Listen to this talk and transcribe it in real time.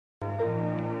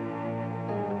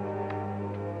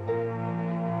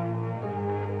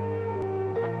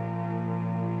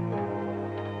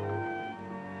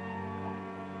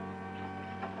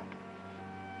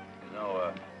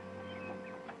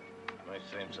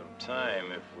some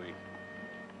time if we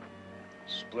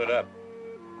split up.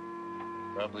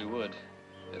 Probably would,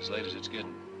 as late as it's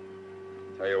getting.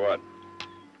 Tell you what,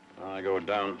 I go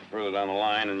down, further down the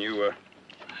line, and you,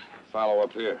 follow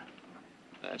up here.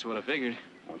 That's what I figured.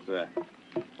 What's that?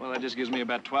 Well, that just gives me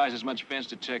about twice as much fence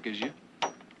to check as you.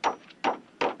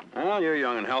 Well, you're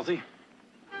young and healthy.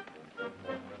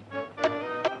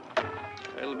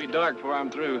 It'll be dark before I'm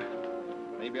through.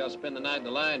 Maybe I'll spend the night in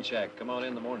the lion shack. Come on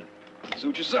in the morning.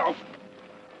 Suit yourself.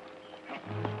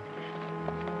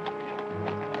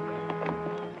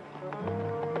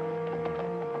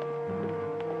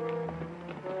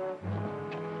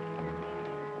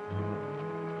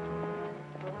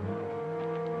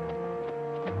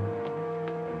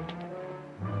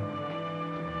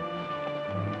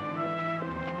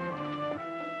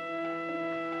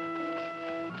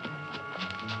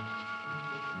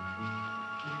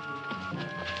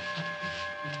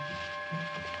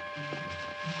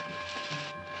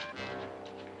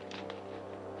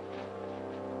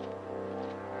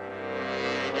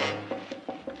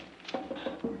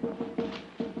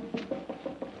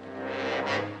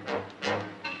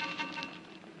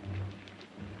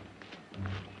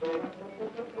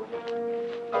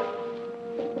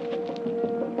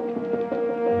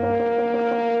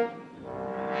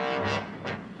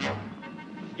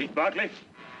 Barkley?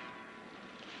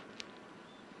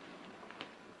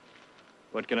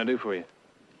 What can I do for you?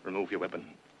 Remove your weapon.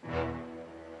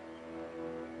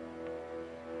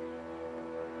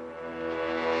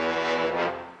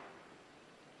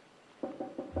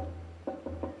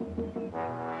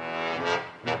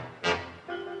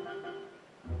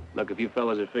 Look, if you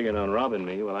fellas are figuring on robbing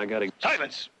me, well, I gotta...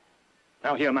 Silence!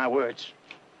 Now hear my words.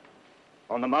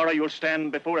 On the morrow, you'll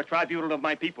stand before a tribunal of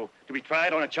my people to be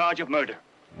tried on a charge of murder.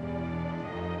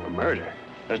 Murder?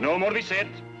 There's no more to be said.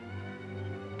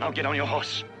 Now get on your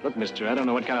horse. Look, mister, I don't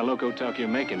know what kind of loco talk you're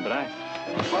making, but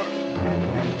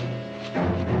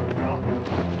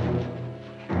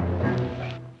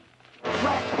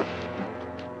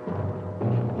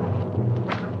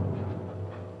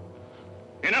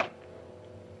Enough!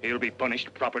 He'll be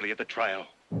punished properly at the trial.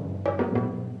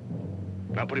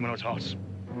 Now put him on his horse.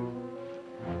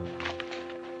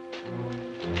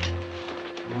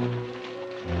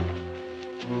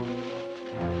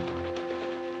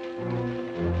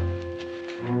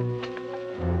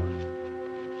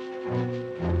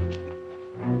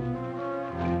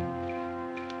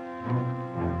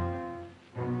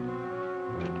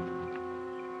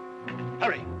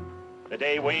 Hurry. The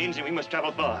day wanes and we must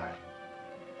travel far.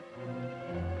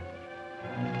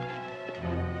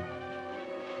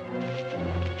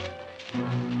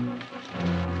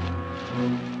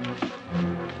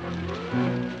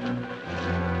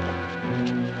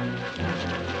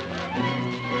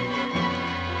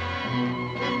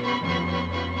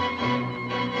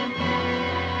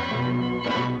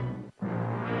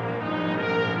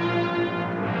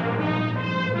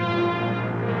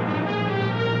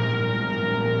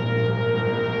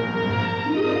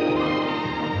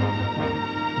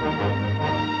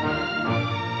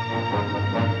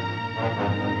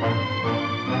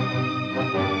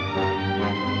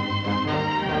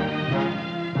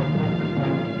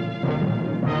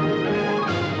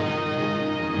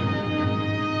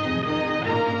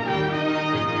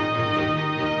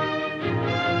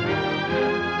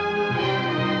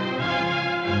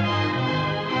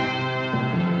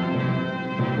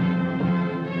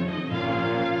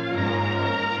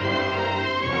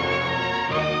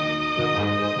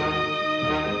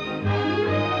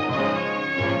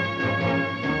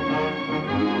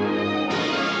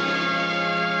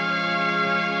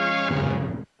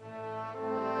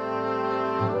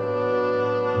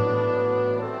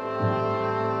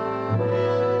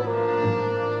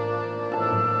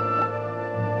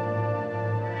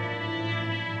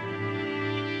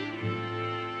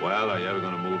 Well, are you ever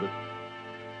gonna move it?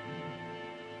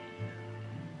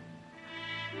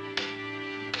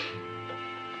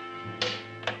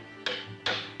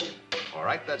 All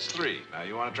right, that's 3. Now,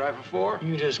 you want to try for 4?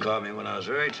 You just caught me when I was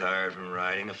very tired from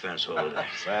riding a fence all day.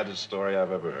 Saddest story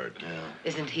I've ever heard. Yeah.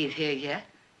 Isn't Heath here yet?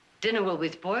 Dinner will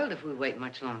be spoiled if we wait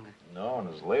much longer. No,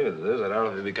 and as late as it is, I doubt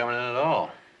if he'll be coming in at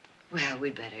all. Well,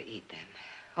 we'd better eat then.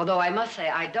 Although I must say,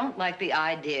 I don't like the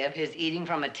idea of his eating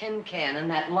from a tin can in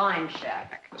that lime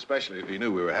shack. Especially if he knew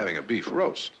we were having a beef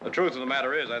roast. The truth of the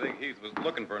matter is, I think Heath was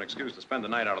looking for an excuse to spend the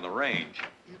night out on the range.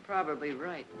 You're probably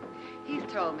right. Heath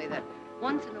told me that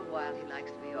once in a while he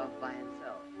likes to be off by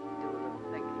himself, do a little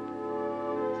thinking.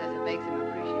 Says it makes him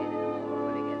appreciate it more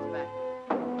when he gets back.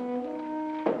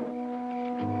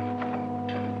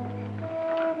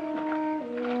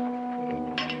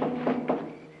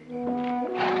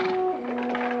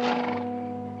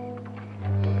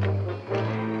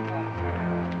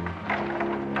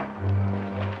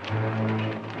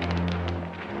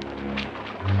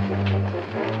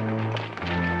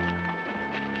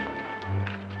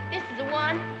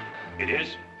 It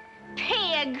is?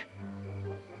 Pig!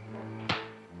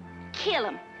 Kill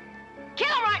him. Kill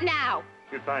him right now!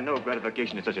 You'd find no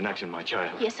gratification in such an action, my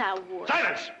child. Yes, I would.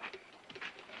 Silence!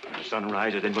 When the sun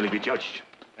rises, then will he be judged.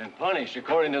 And punished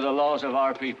according to the laws of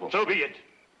our people. So be it.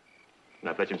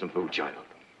 Now fetch him some food, child.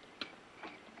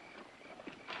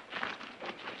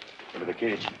 Into the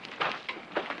cage.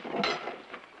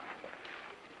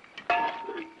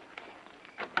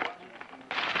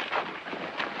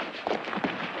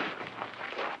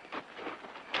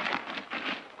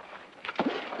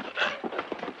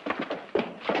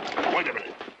 Wait a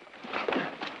minute.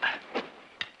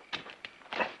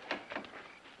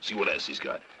 See what else he's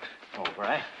got. All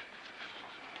right.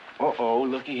 Uh-oh,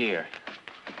 looky here.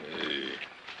 Hey,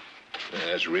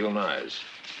 that's real nice.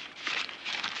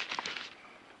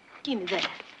 Give me that.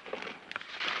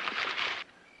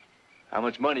 How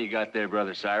much money you got there,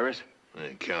 Brother Cyrus?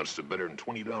 It counts to better than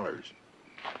 $20.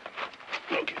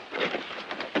 Okay.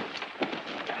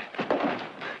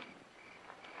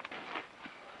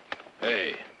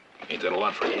 Hey, ain't that a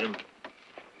lot for him?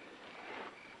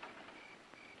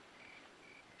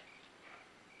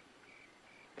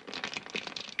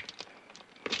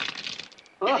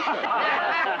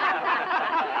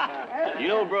 You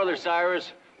know, Brother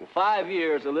Cyrus, for 5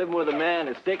 years of living with a man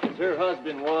as sick as her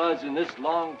husband was in this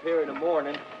long period of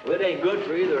mourning, well, it ain't good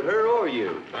for either her or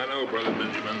you. I know, Brother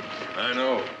Benjamin. I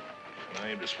know. I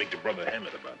aim to speak to Brother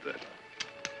Hammett about that.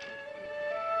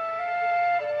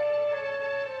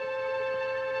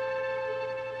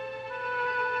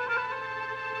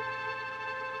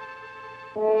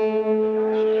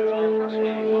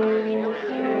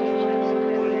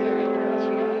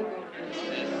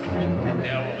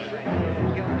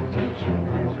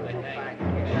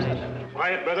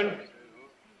 Quiet, brethren.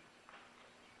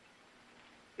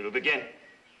 We will begin.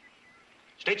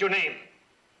 State your name.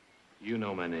 You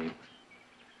know my name.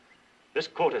 This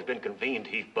court has been convened,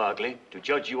 Heath Barkley, to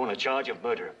judge you on a charge of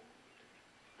murder.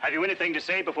 Have you anything to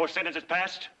say before sentence is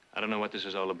passed? I don't know what this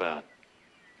is all about.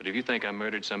 But if you think I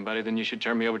murdered somebody, then you should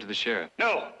turn me over to the sheriff.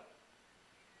 No.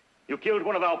 You killed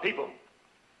one of our people.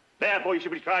 Therefore, you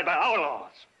should be tried by our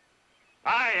laws.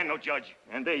 I am no judge,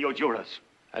 and they're your jurors.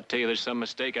 I tell you, there's some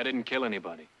mistake. I didn't kill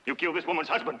anybody. You killed this woman's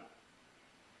husband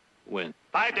When?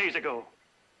 5 days ago.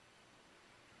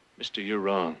 Mister, you're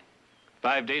wrong.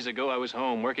 5 days ago, I was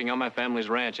home working on my family's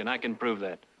ranch, and I can prove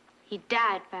that. He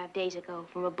died 5 days ago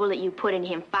from a bullet you put in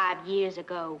him 5 years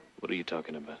ago. What are you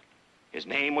talking about? His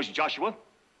name was Joshua,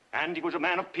 and he was a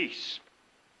man of peace.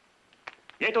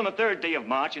 Yet on the 3rd day of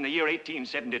March in the year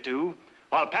 1872,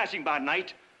 while passing by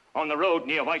night on the road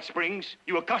near White Springs,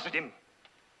 you accosted him,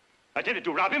 attempted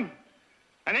to rob him,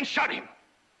 and then shot him.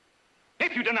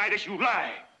 If you deny this, you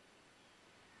lie.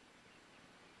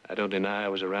 I don't deny I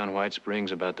was around White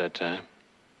Springs about that time.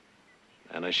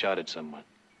 And I shot at someone.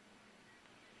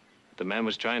 The man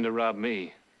was trying to rob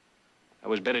me. I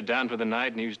was bedded down for the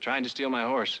night, and he was trying to steal my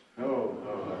horse.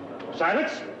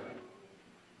 Silence.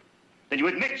 Then you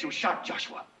admit you shot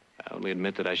Joshua. I only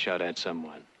admit that I shot at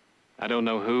someone. I don't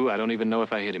know who. I don't even know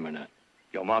if I hit him or not.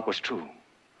 Your mark was true.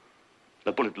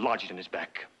 The bullet lodged in his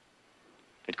back.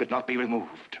 It could not be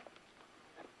removed.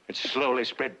 It slowly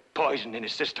spread poison in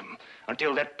his system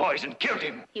until that poison killed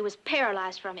him. He was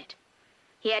paralyzed from it.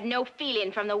 He had no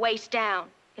feeling from the waist down.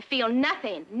 He feel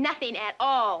nothing, nothing at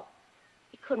all.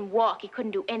 He couldn't walk. He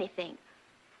couldn't do anything.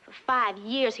 For 5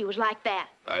 years, he was like that.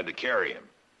 I had to carry him.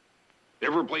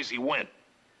 Every place he went,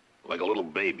 like a little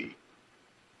baby.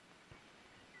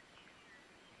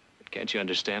 But can't you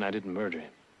understand? I didn't murder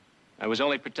him. I was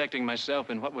only protecting myself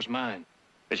and what was mine.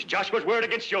 It's Joshua's word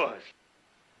against yours.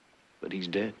 But he's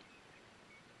dead.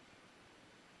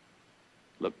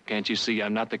 Look, can't you see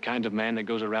I'm not the kind of man that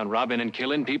goes around robbing and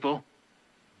killing people?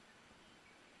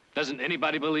 Doesn't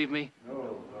anybody believe me?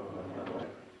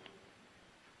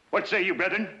 What say you,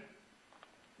 brethren?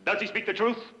 Does he speak the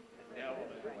truth?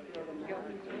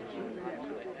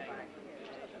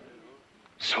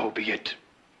 So be it.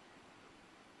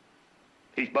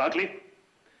 Heath Barkley,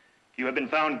 you have been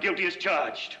found guilty as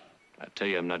charged. I tell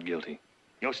you, I'm not guilty.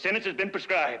 Your sentence has been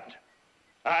prescribed.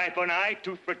 Eye for an eye,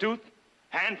 tooth for tooth,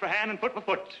 hand for hand, and foot for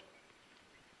foot.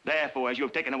 Therefore, as you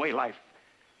have taken away life,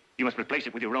 you must replace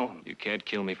it with your own. You can't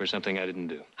kill me for something I didn't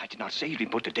do. I did not say you'd be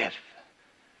put to death.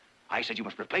 I said you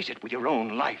must replace it with your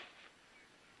own life.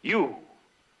 You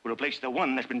will replace the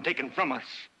one that's been taken from us.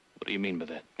 What do you mean by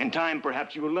that? In time,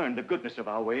 perhaps you will learn the goodness of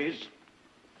our ways.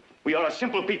 We are a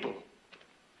simple people.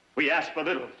 We ask for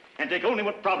little and take only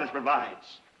what Providence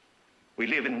provides. We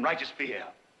live in righteous fear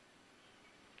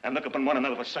and look upon one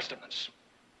another for sustenance.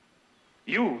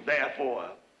 You, therefore,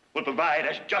 will provide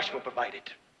as Joshua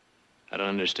provided. I don't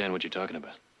understand what you're talking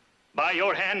about. By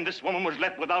your hand, this woman was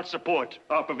left without support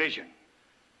or provision.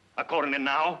 Accordingly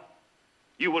now,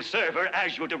 you will serve her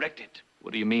as you're directed.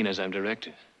 What do you mean, as I'm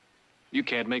directed? You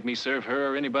can't make me serve her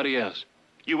or anybody else.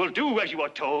 You will do as you are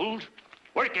told,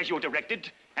 work as you're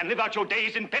directed, and live out your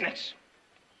days in penance.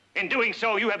 In doing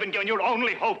so, you have been given your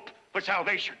only hope for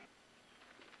salvation.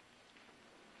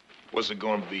 What's it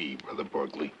gonna be, Brother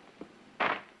Berkeley?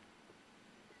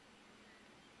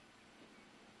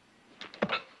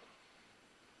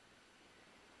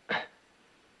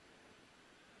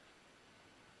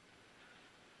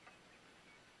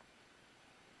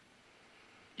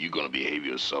 You gonna behave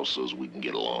yourself so as we can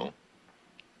get along?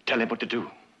 Tell him what to do.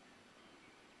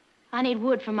 I need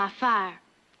wood for my fire.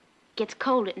 It gets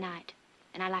cold at night,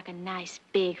 and I like a nice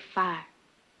big fire.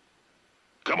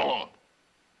 Come along.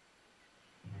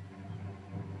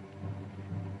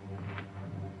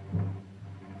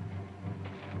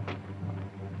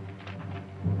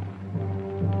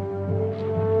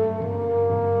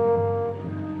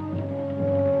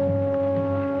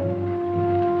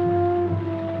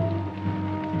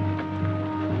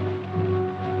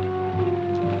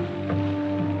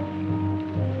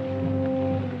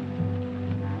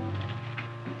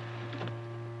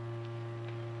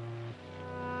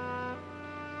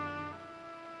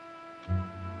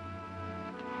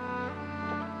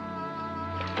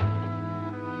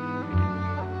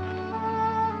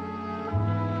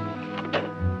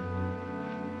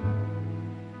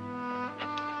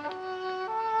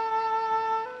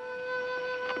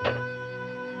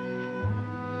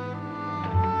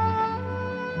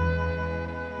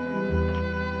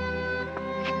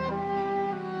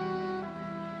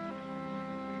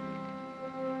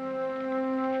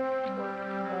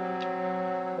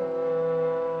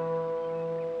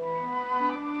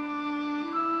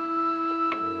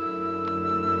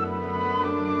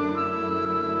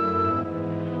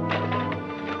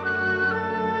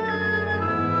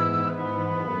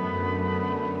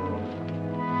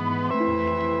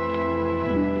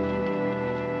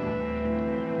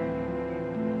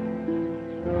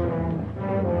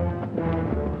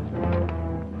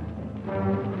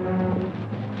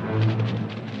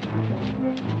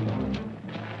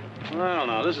 Well,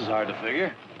 now, this is hard to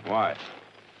figure. Why?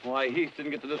 Why Heath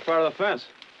didn't get to this part of the fence.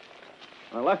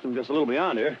 I left him just a little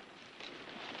beyond here.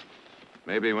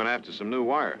 Maybe he went after some new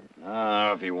wire.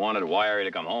 If he wanted wiry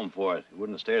to come home for it, he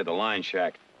wouldn't have stayed at the line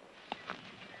shack.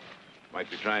 Might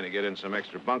be trying to get in some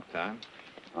extra bunk time.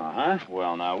 Uh-huh.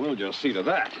 Well, now, we'll just see to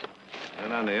that.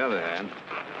 And on the other hand,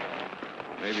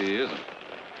 maybe he isn't.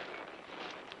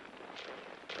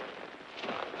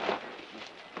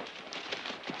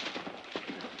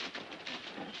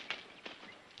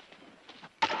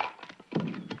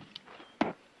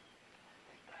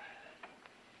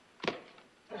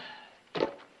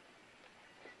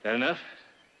 That enough?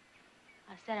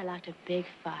 I said I liked a big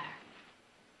fire.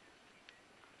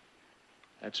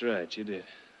 That's right, you did.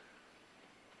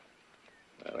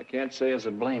 Well, I can't say as I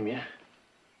blame you.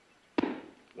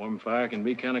 Warm fire can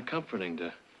be kind of comforting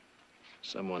to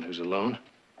someone who's alone.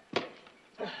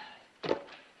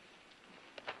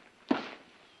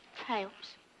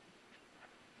 Helps.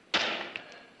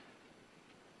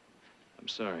 I'm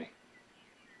sorry.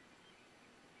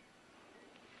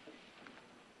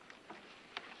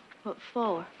 What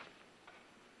for?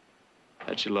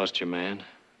 That you lost your man.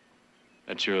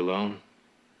 That you're alone.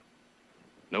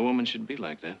 No woman should be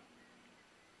like that.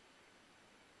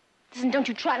 Listen, don't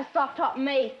you try to soft talk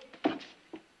me.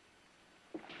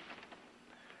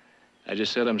 I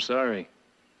just said I'm sorry.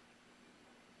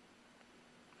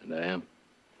 And I am.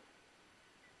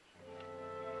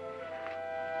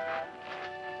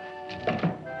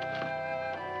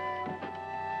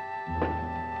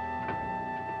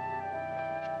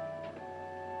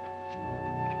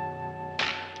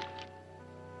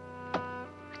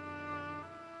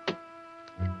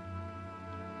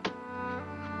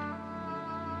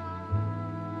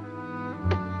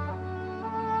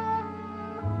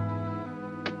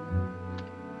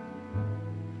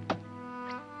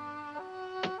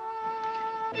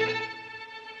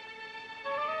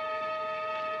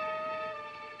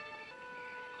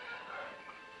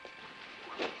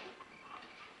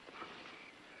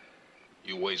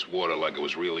 You waste water like it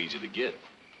was real easy to get.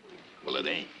 Well, it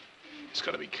ain't. It's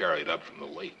got to be carried up from the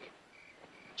lake.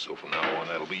 So from now on,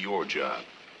 that'll be your job.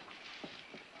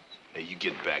 Now, you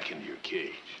get back into your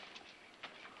cage.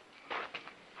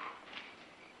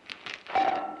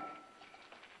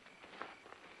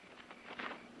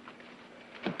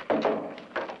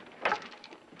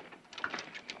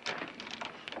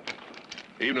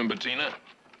 Evening, Bettina.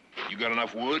 You got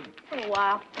enough wood? For a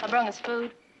while. I brung us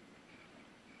food.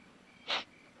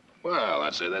 Well,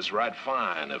 I'd say that's right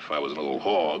fine if I was an old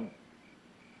hog.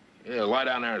 Yeah, lie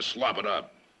down there and slop it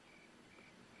up.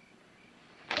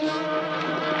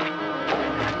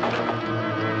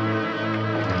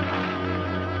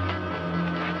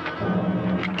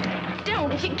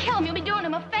 Don't. If you kill him, you'll be doing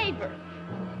him a favor.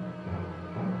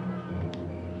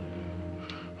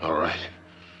 All right.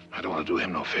 I don't want to do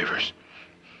him no favors.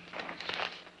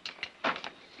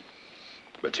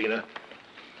 Bettina,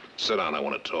 sit down. I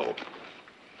want to talk.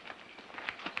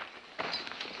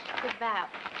 What's about?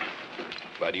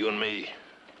 About you and me.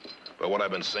 About what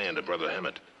I've been saying to Brother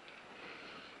Hammett.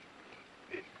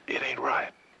 It ain't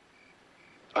right.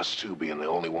 Us two being the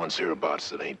only ones hereabouts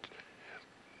that ain't...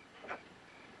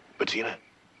 Bettina,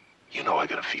 you know I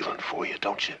got a feeling for you,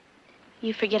 don't you?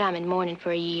 You forget I'm in mourning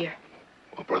for a year.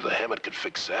 Well, Brother Hammett could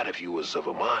fix that if you was of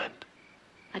a mind.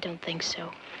 I don't think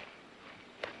so.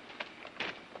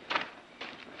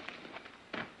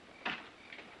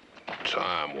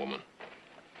 Time, woman.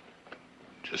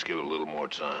 Just give it a little more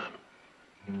time.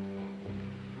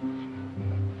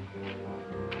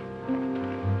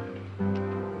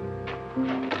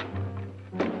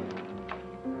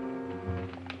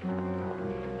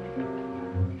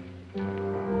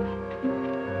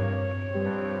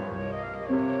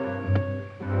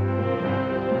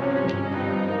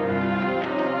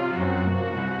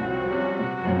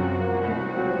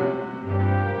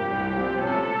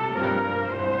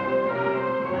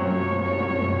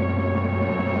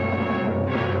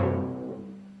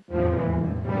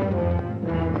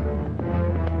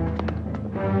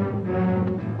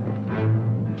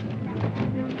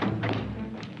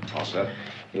 All set?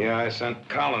 Yeah, I sent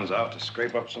Collins out to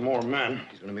scrape up some more men.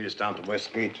 He's going to meet us down at the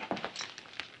West Gate.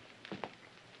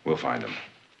 We'll find him.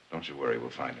 Don't you worry, we'll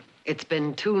find him. It's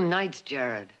been 2 nights,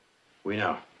 Jared. We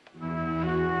know.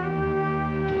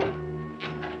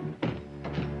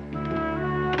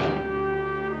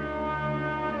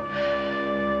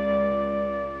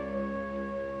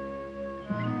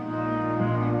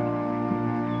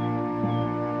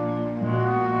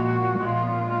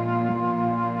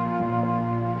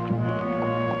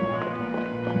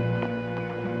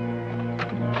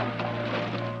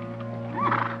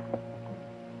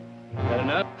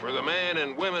 For the men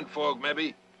and women folk,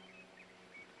 maybe.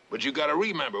 But you gotta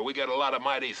remember, we got a lot of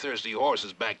mighty thirsty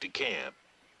horses back to camp.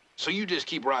 So you just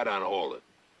keep right on hauling.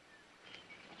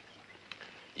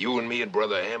 You and me and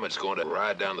Brother Hammett's going to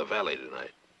ride down the valley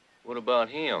tonight. What about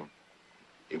him?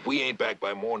 If we ain't back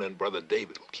by morning, Brother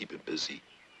David will keep him busy.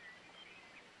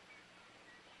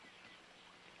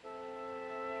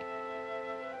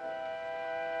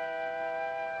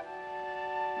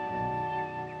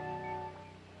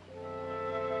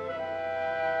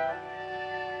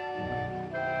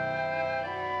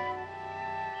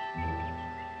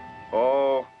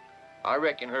 Oh, I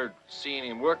reckon her seeing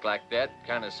him work like that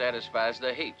kind of satisfies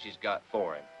the hate she's got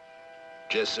for him.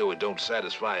 Just so it don't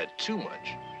satisfy it too much.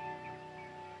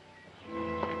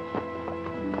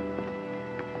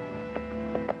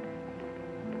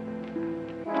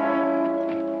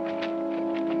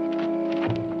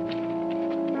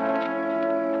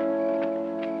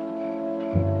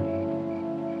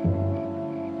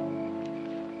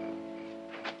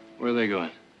 Where are they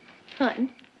going?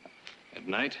 Hunting. At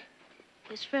night?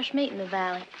 There's fresh meat in the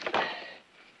valley. I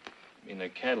mean, there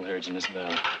are cattle herds in this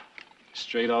valley.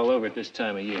 Straight all over at this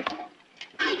time of year.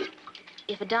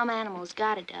 If a dumb animal's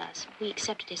got it to us, we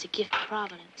accept it as a gift of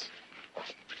Providence.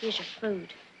 Here's your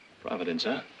food. Providence,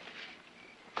 huh?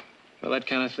 Well, that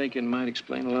kind of thinking might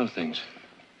explain a lot of things.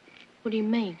 What do you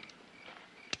mean?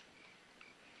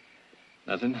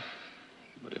 Nothing.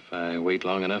 But if I wait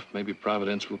long enough, maybe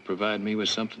Providence will provide me with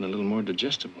something a little more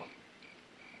digestible.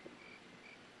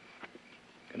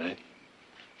 Good night.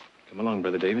 Come along,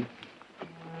 Brother David.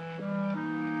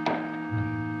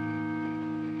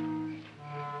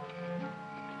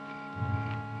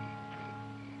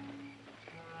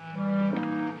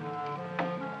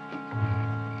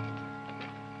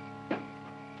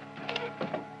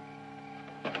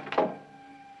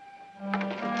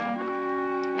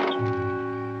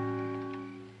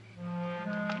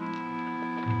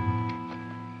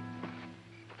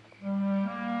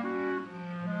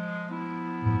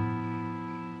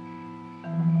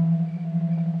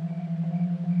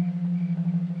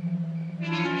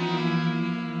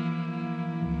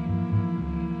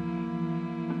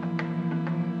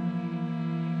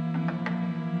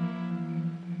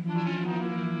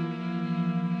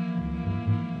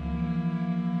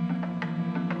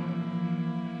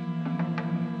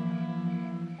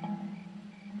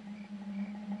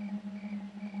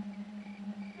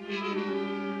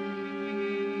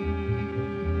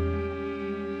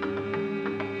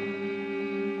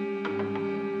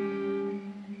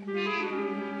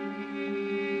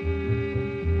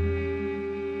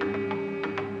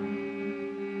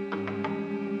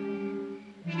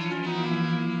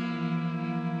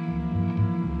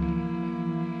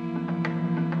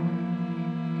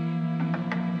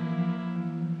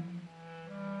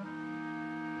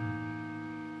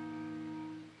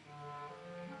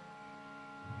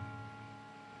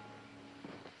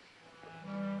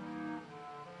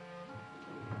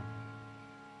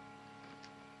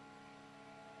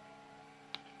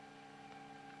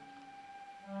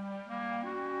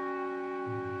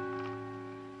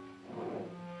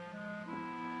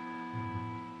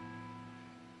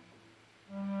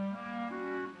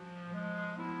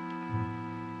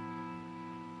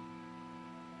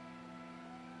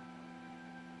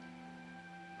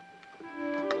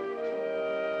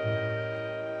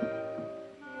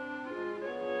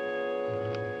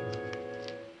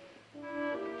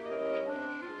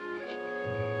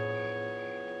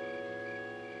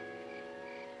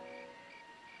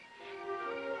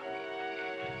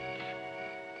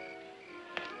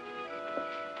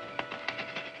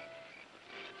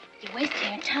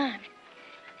 long time.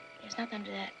 There's nothing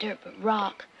under that dirt but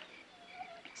rock.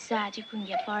 Besides, you couldn't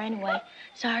get far anyway.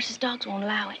 Cyrus's dogs won't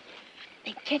allow it.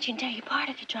 They'd catch you and tear you apart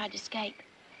if you tried to escape.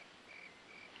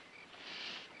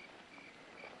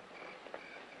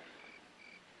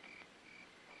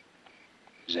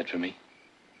 Is that for me?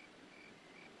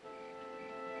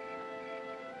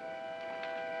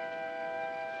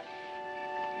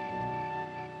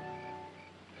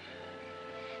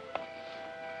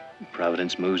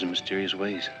 Providence moves in mysterious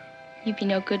ways. You'd be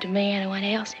no good to me or anyone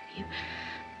else if you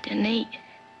didn't eat.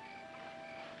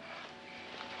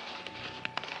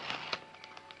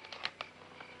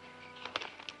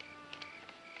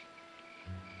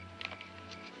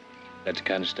 That's the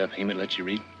kind of stuff Hemet lets you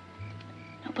read?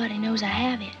 Nobody knows I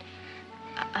have it.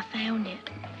 I found it.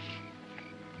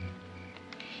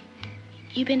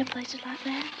 You been to places like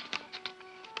that?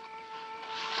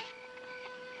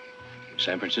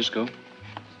 San Francisco,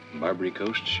 Barbary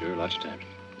Coast, sure, lots of times.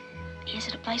 Is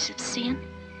it a place of sin?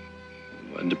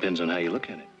 Well, it depends on how you look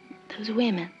at it. Those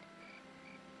women.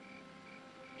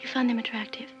 You find them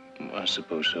attractive? Well, I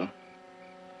suppose so.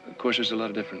 Of course, there's a lot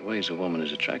of different ways a woman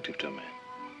is attractive to a man.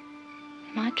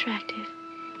 Am I attractive?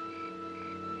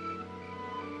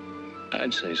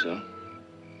 I'd say so.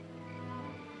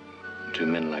 To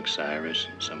men like Cyrus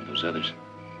and some of those others.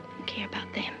 I don't care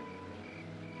about them.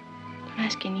 I'm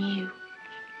asking you.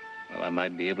 Well, I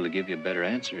might be able to give you a better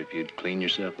answer if you'd clean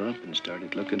yourself up and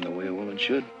started looking the way a woman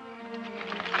should.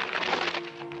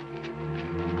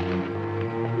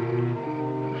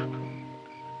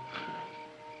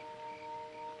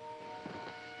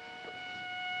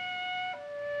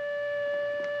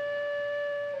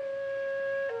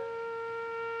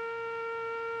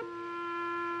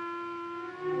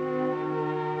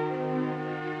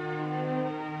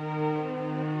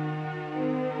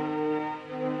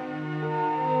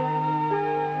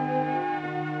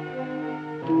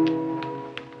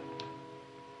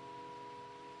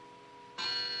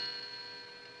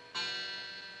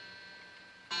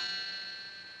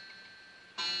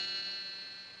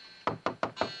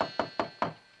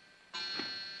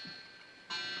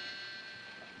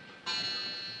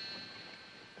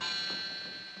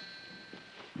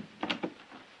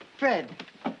 Fred.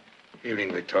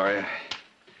 Evening, Victoria.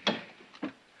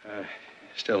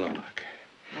 Still no luck.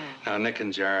 Now, Nick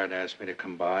and Jared asked me to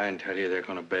come by and tell you they're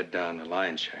going to bed down the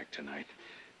lion shack tonight.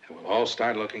 And we'll all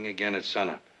start looking again at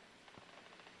sunup.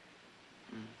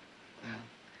 Well,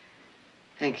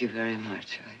 thank you very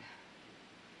much.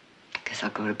 I guess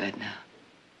I'll go to bed now.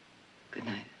 Good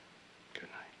night. Good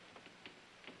night.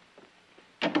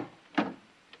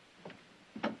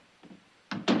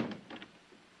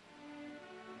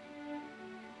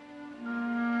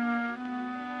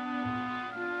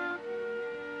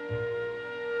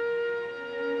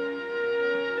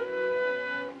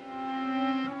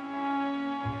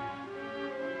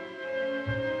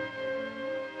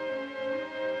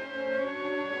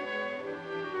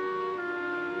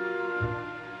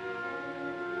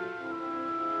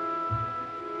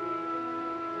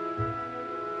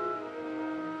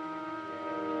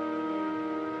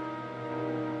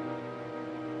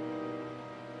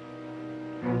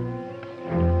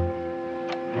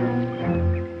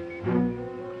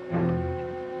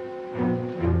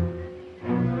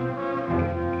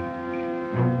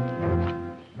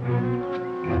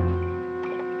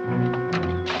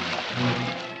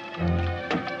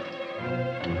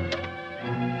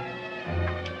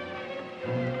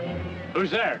 Who's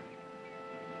there?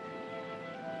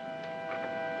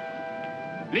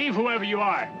 Leave whoever you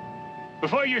are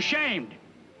before you're shamed.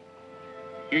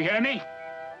 You hear me?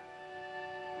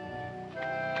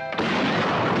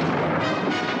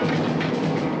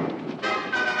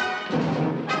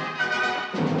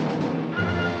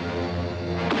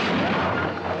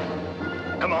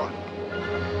 Come on.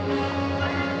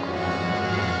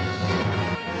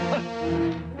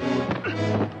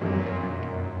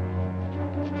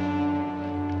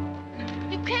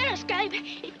 You can't escape.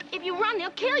 If you run, they'll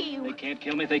kill you. They can't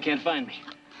kill me if they can't find me.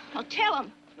 I'll tell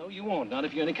them. No, you won't. Not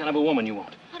if you're any kind of a woman, you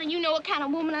won't. How do you know what kind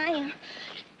of woman I am?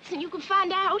 Listen, you can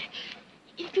find out.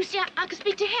 If you see I can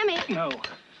speak to Hemi. No.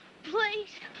 Please.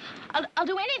 I'll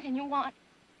do anything you want.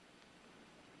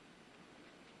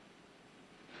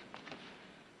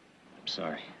 I'm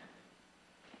sorry.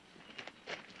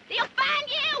 They'll find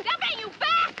you. They'll bring you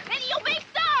back. Then you'll be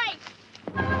sorry.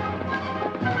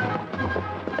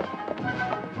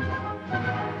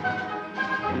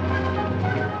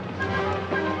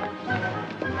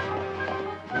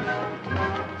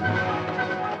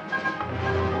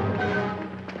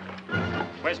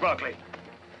 Where's Barkley?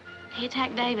 He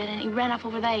attacked David, and he ran off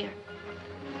over there.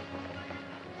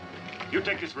 You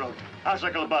take this road. I'll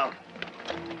circle about.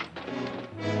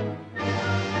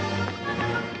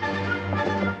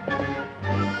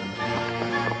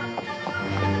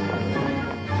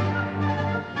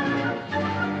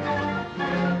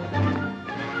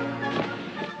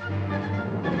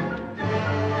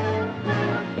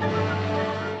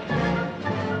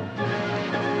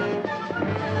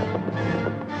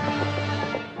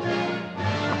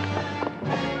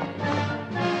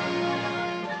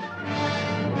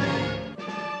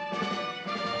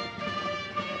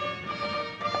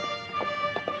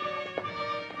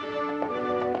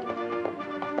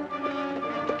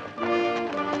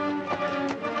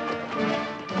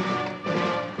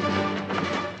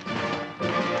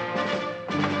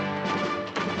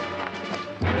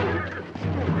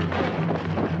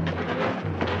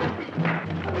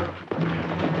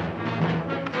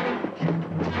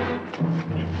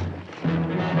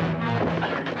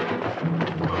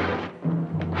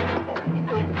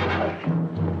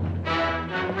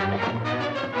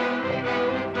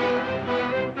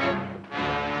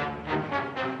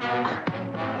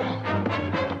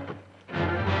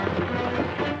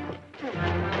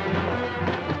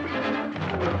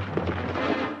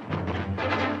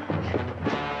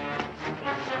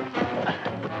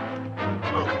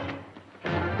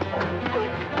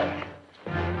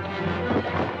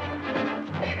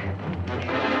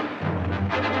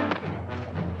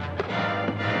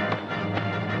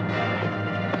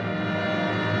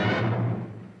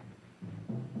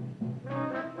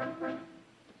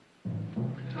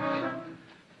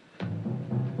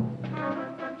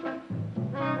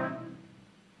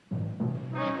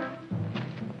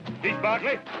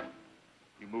 Bartley,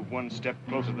 you move one step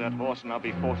closer to that horse and I'll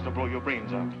be forced to blow your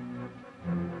brains out.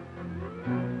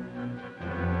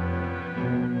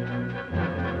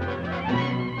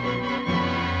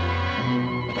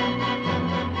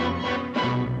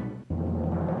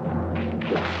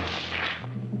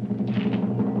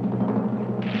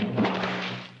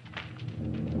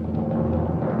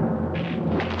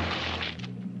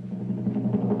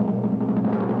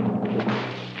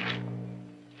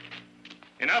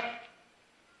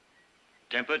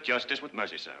 Temper justice with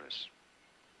mercy, Cyrus.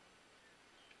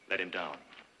 Let him down.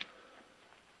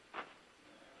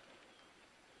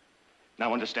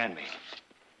 Now understand me.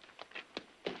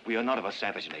 We are not of a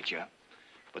savage nature,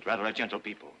 but rather a gentle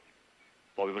people.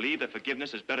 For we believe that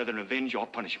forgiveness is better than revenge or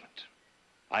punishment.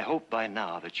 I hope by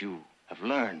now that you have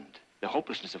learned the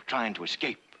hopelessness of trying to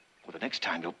escape. For the next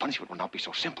time, your punishment will not be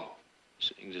so simple.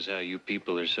 Seeing as how you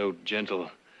people are so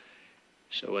gentle,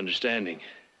 so understanding.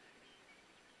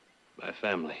 My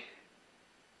family.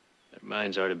 Their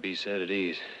minds are to be set at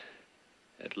ease.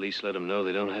 At least let them know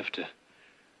they don't have to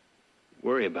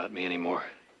worry about me anymore.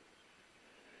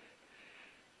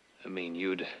 I mean,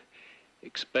 you'd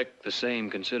expect the same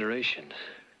consideration,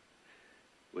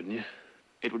 wouldn't you?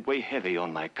 It would weigh heavy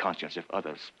on my conscience if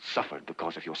others suffered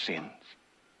because of your sins.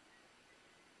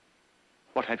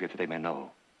 What have you that they may know,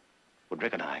 would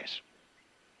recognize?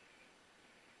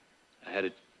 I had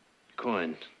a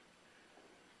coin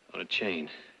on a chain.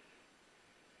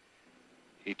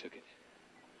 He took it.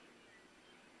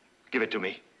 Give it to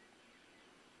me.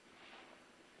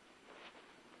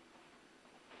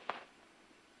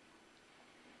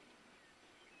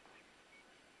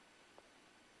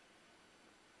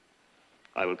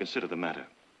 I will consider the matter.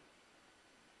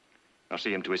 Now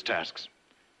see him to his tasks.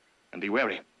 And be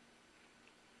wary.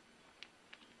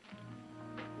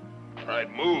 All right,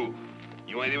 move.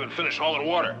 You ain't even finished hauling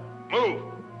water. Move.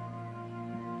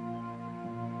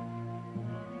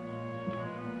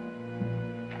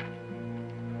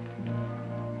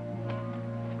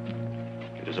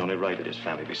 It is only right that his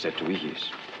family be set to ease.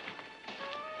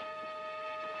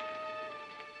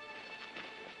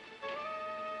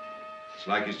 It's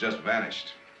like he's just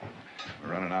vanished.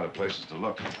 We're running out of places to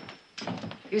look.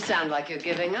 You sound like you're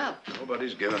giving up.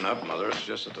 Nobody's giving up, Mother. It's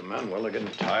just that the men, well, they're getting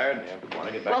tired and they want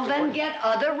to get back Well, to then work. get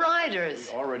other riders.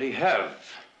 We already have.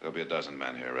 There'll be a dozen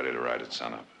men here ready to ride at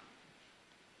sunup.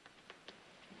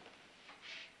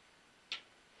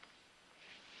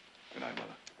 Good night, Mother.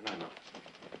 Good night, Mom.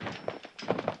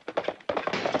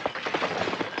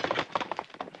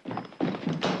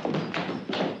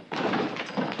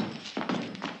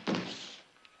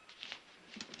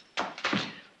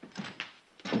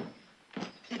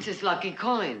 It's his lucky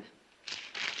coin.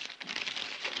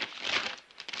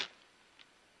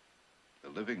 The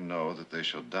living know that they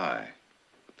shall die,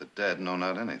 but the dead know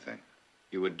not anything.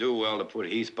 You would do well to put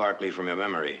Heath Barkley from your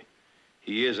memory.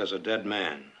 He is as a dead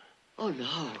man. Oh,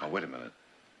 no. Oh, wait a minute.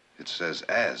 It says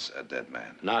as a dead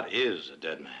man. Not is a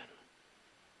dead man.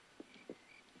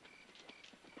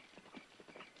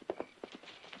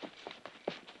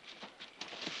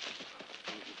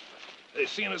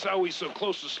 seeing as how we so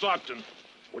close to Stockton,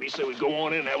 what do you say we go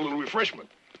on in and have a little refreshment?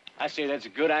 I say that's a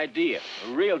good idea.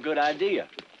 A real good idea.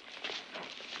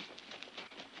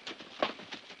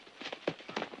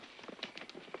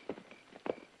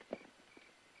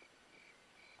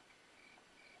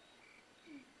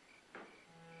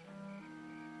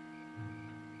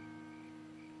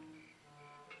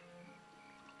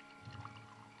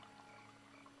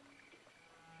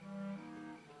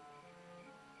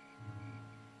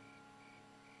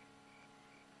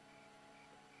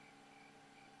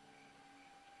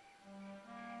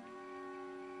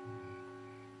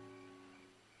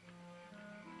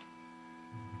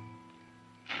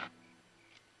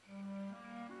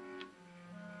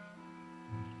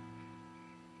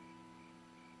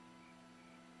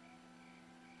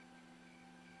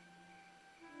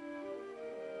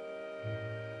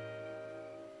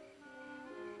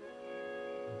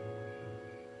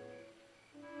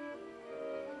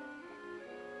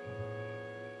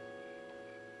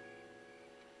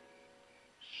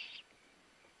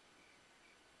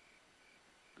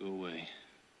 Go away.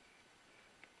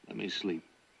 Let me sleep.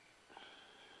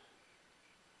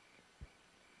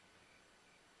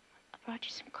 I brought you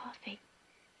some coffee.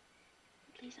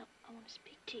 Please, I want to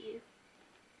speak to you.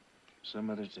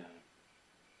 Some other time.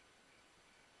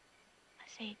 I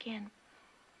say again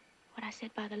what I said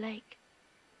by the lake.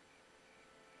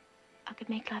 I could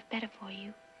make life better for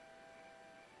you.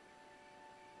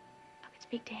 I could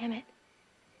speak to Emmett.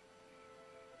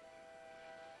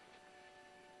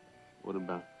 What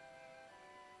about?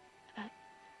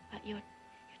 About you're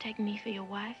taking me for your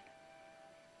wife.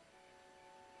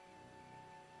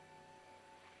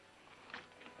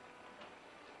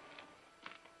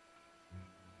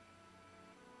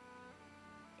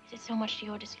 Is it so much to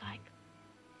your dislike?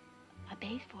 I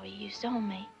bathed for you. You saw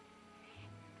me.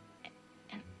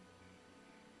 And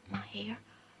my hair,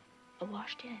 I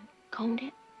washed it and combed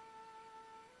it.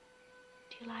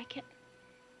 Do you like it?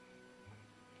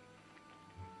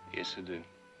 Yes, I do.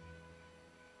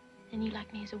 Then you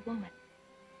like me as a woman.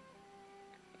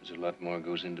 There's a lot more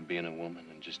goes into being a woman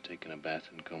than just taking a bath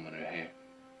and combing her hair.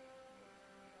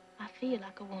 I feel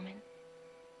like a woman.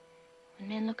 When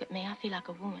men look at me, I feel like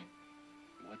a woman.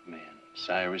 What men?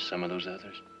 Cyrus, some of those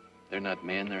others? They're not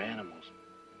men, they're animals.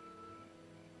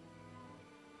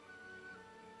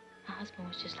 My husband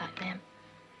was just like them.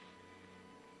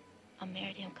 I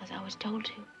married him because I was told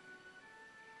to.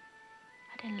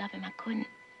 I didn't love him, I couldn't.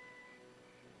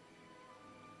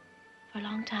 For a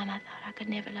long time, I thought I could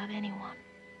never love anyone.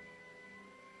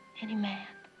 Any man.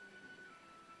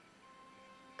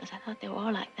 Because I thought they were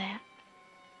all like that.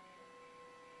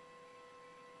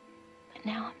 But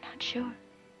now I'm not sure.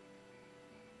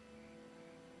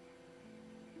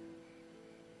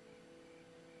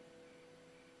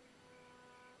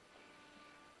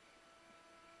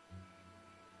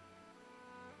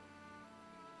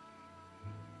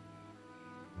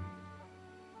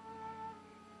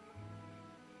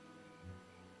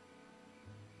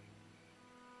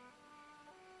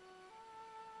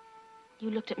 You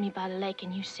looked at me by the lake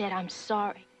and you said, I'm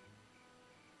sorry.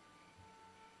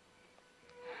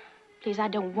 Please, I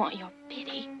don't want your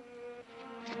pity.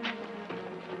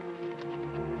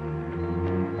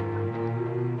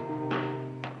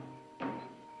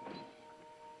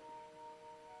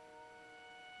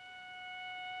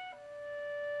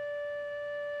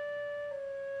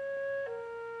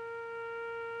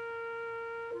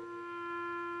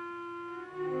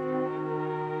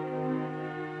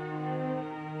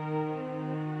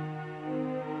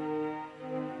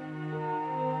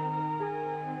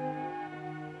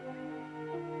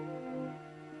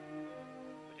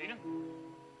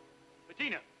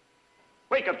 Bettina!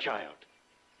 Wake up, child.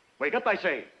 Wake up, I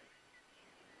say.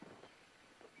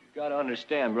 You gotta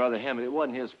understand, Brother Hammond, it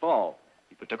wasn't his fault.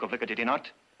 He partook of liquor, did he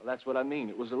not? Well, that's what I mean.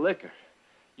 It was the liquor.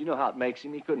 You know how it makes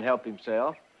him. He couldn't help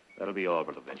himself. That'll be all,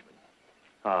 Brother Benjamin.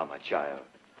 Ah, my child.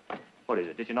 What is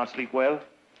it? Did you not sleep well?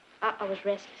 I was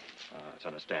restless. It's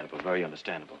understandable, very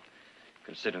understandable.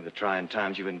 Considering the trying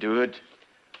times you've endured,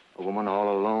 a woman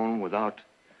all alone without...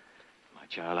 My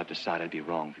child, I've decided it'd be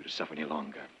wrong for you to suffer any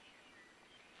longer.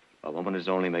 A woman is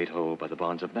only made whole by the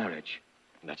bonds of marriage,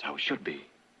 and that's how it should be.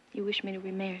 You wish me to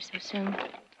remarry so soon?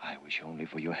 I wish only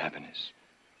for your happiness.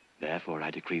 Therefore, I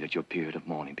decree that your period of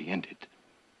mourning be ended.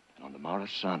 And on the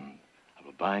morrow's sun, I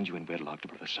will bind you in wedlock to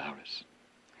Brother Cyrus.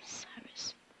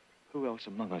 Cyrus? Who else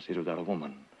among us is without a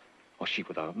woman, or sheep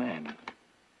without a man?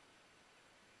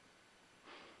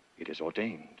 It is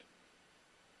ordained.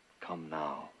 Come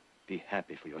now. Be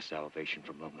happy for your salvation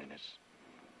from loneliness.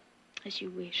 As you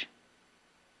wish.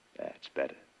 That's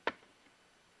better.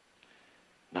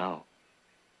 Now,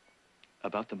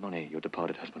 About the money your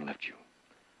departed husband left you.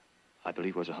 I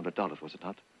believe it was $100, was it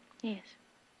not? Yes.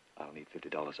 I'll need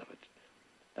 $50 of it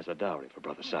as a dowry for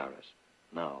Brother Cyrus.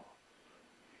 Now.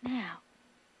 Now?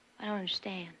 I don't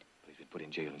understand. He's been put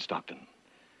in jail in Stockton.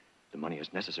 The money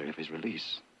is necessary for his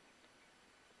release.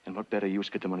 And what better use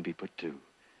could the money be put to than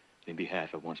in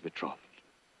behalf of one's betrothed?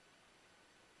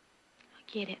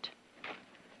 I get it.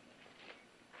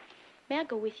 May I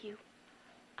go with you?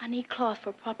 I need cloth for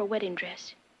a proper wedding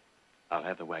dress. I'll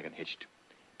have the wagon hitched.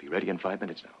 Be ready in 5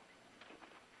 minutes now.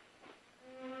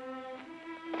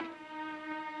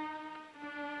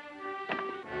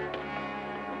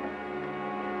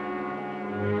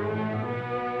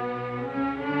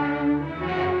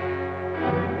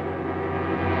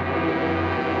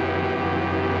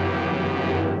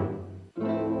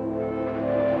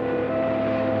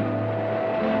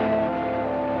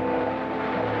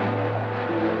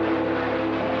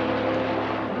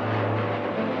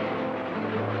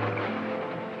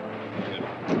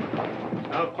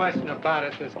 No question about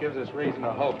it, this gives us reason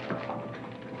to hope.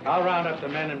 I'll round up the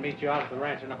men and meet you out at the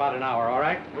ranch in about an hour, all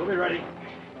right? We'll be ready.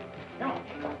 Come on.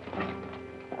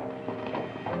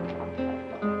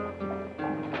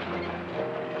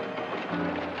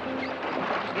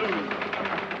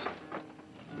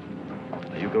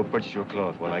 Now you go purchase your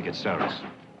cloth while I get Cyrus.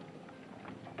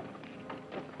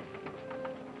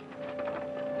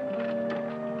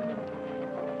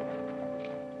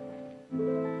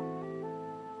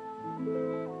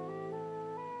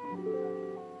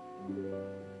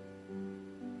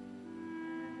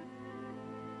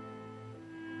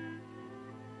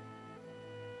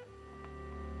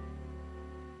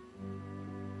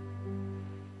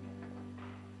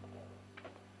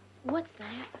 What's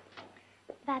that?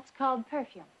 That's called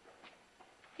perfume.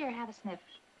 Here, have a sniff.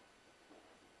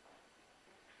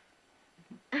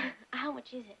 How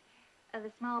much is it?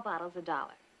 The small bottle's $1.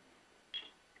 $1.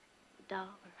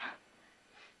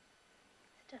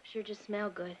 Stuff sure just smell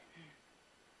good.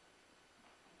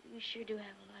 You sure do have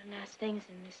a lot of nice things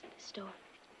in this store.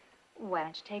 Why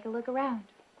don't you take a look around?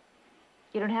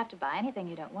 You don't have to buy anything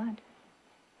you don't want.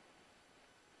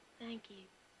 Thank you.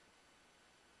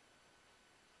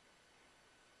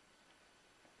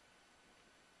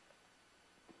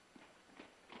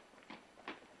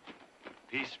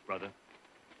 Peace, brother.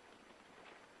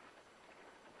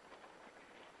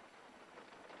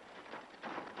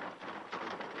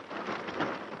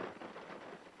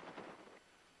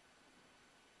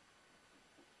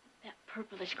 That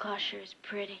purplish cloth sure is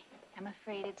pretty. I'm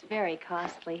afraid it's very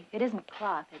costly. It isn't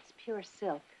cloth, it's pure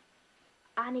silk.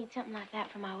 I need something like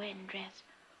that for my wedding dress.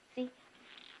 See,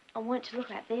 I want it to look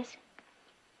like this.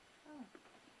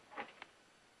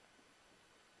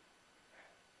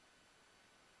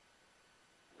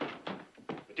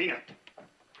 Bettina,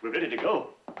 we're ready to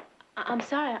go. I'm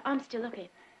sorry, I'm still looking.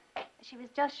 She was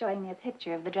just showing me a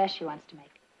picture of the dress she wants to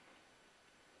make.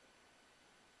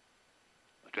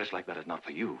 A dress like that is not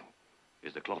for you.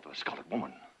 It's the cloth of a scarlet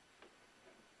woman.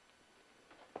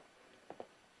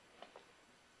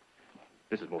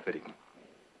 This is more fitting.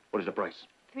 What is the price?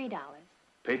 $3.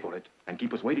 Pay for it and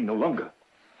keep us waiting no longer.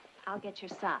 I'll get your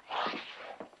size.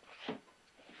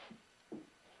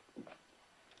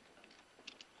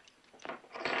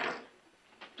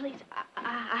 Please,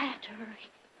 I have to hurry.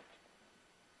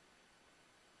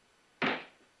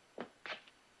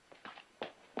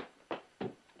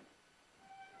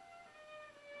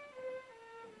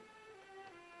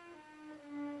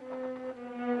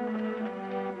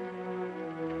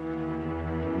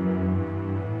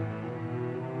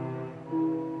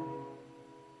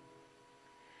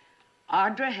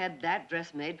 Audra had that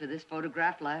dress made for this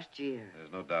photograph last year.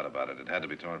 There's no doubt about it. It had to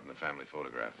be torn from the family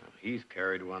photograph. Heath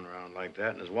carried one around like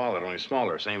that in his wallet, only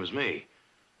smaller, same as me.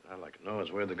 What I'd like to know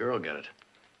is where'd the girl get it?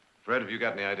 Fred, have you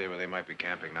got any idea where they might be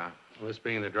camping now? Well, this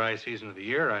being the dry season of the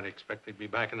year, I'd expect they'd be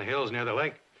back in the hills near the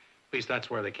lake. At least that's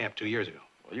where they camped 2 years ago.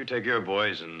 Well, you take your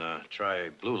boys and try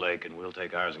Blue Lake, and we'll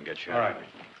take ours and get you. All right.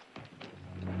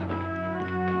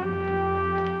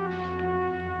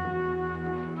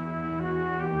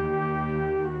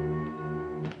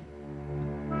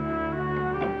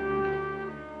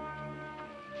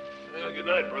 Well, good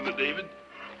night, Brother David.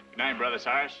 Good night, Brother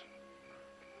Cyrus.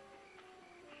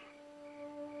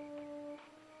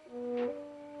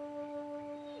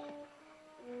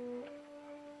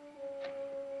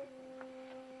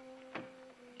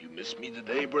 You miss me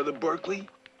today, Brother Berkeley?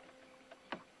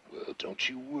 Well, don't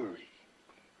you worry.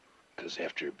 Because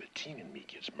after Bettina and me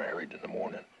gets married in the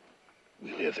morning,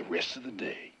 we'll have the rest of the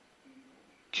day.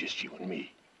 Just you and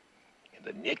me. And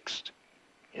the next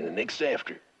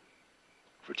after.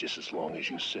 For just as long as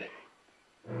you say.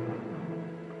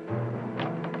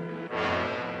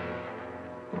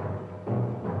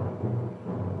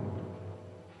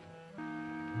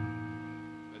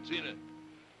 Bettina.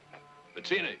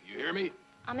 Bettina, you hear me?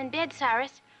 I'm in bed,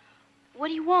 Cyrus. What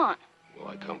do you want? Well,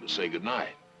 I come to say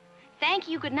goodnight. Thank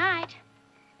you, good night.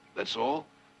 That's all?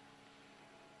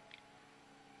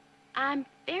 I'm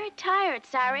very tired,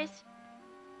 Cyrus.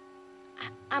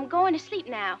 I'm going to sleep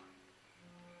now.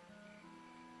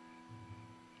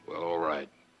 Well, all right.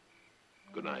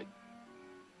 Good night.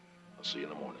 I'll see you in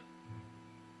the morning.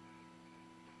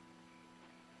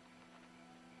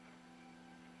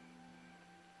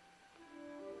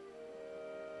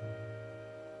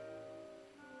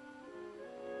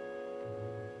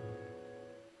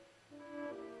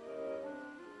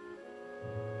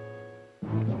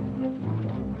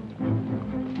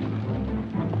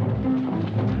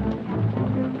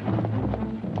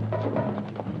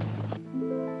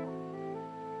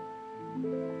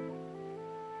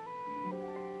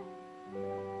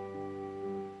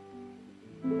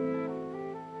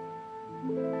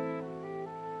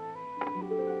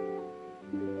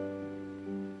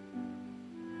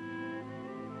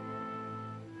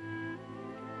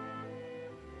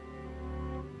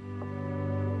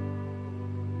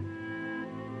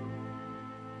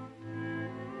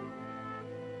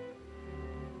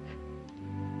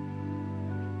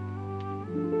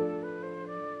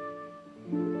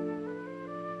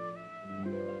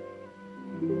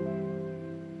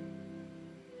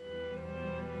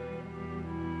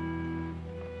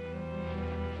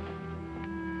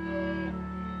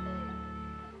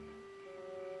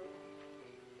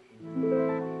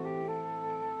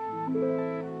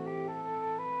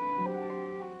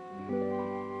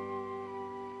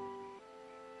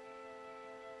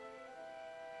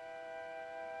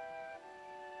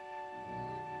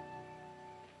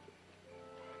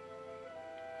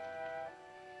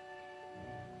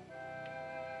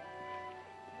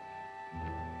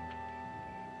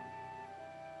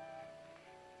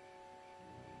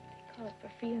 Call it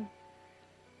perfume.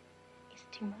 Is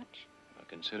it too much? Well,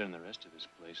 considering the rest of this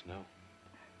place, no.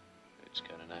 It's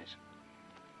kind of nice.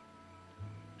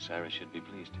 Cyrus should be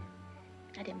pleased.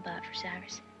 I didn't buy it for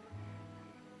Cyrus.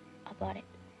 I bought it,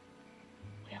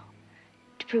 well,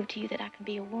 to prove to you that I can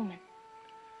be a woman.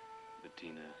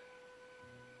 Bettina,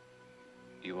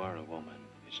 you are a woman.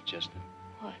 It's just that...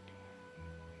 What?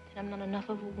 That I'm not enough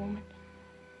of a woman?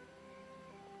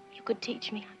 You could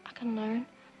teach me. I can learn.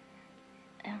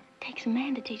 It takes a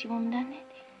man to teach a woman, doesn't it?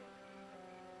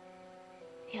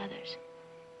 The others,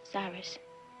 Cyrus,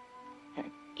 and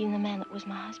even the man that was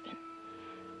my husband.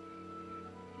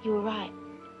 You were right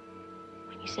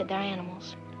when you said they're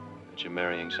animals. But you're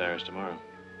marrying Cyrus tomorrow.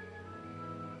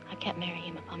 I can't marry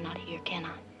him if I'm not here, can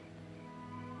I?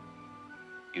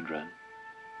 You'd run?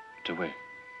 To where?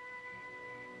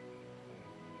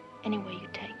 Anywhere you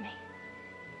take me.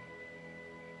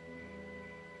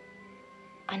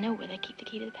 I know where they keep the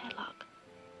key to the padlock.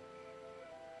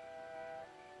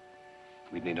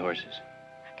 We'd need horses.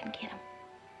 I can get them.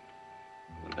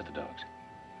 What about the dogs?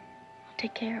 I'll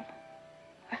take care of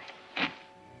them.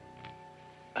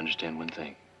 Understand one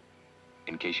thing.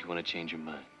 In case you want to change your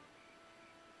mind.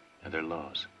 Now, there are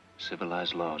laws,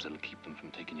 civilized laws that'll keep them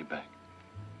from taking you back.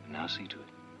 And I'll see to it.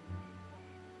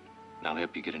 And I'll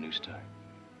help you get a new start.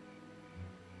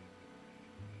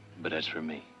 But as for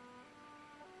me,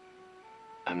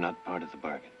 I'm not part of the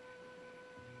bargain.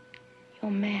 You're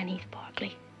a man, Heath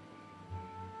Barkley.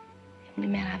 The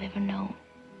only man I've ever known.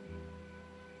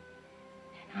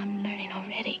 And I'm learning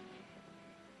already.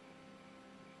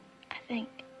 I think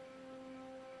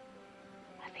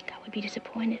I would be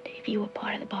disappointed if you were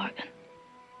part of the bargain.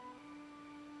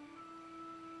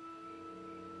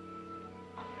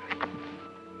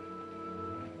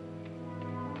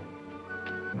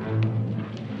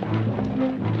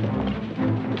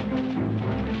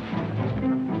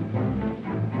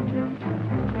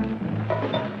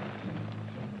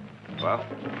 Well,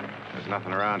 there's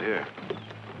nothing around here.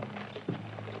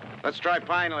 Let's try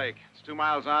Pine Lake. It's 2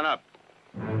 miles on up.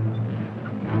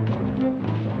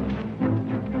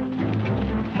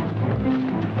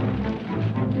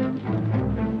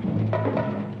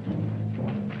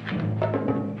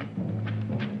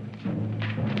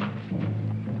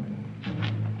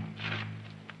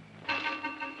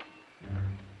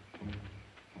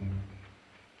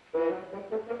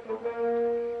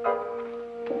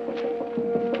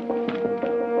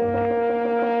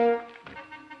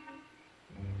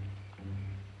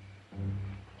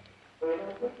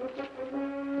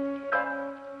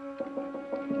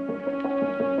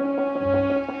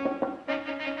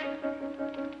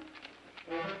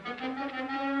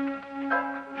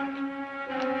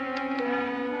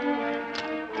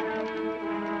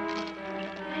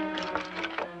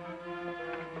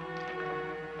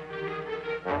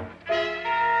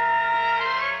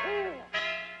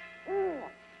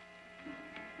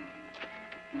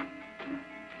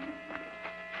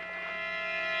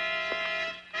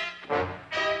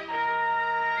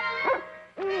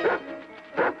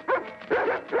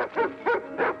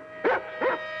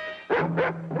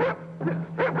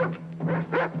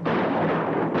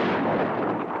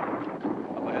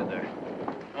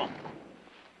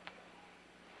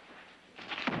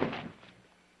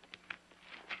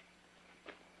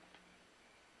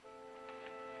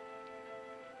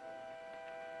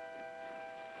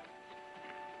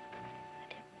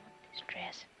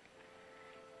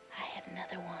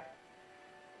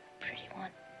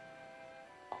 one.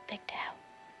 All picked out.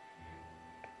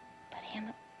 But him,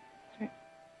 it wouldn't.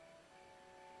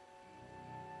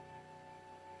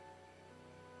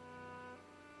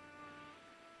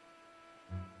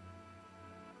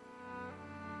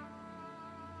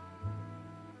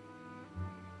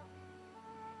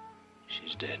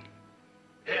 She's dead.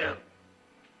 Him.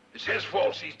 It's his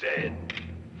fault she's dead.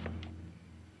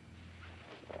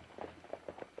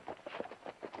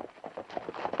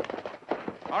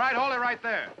 All right, hold it right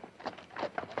there.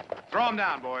 Throw him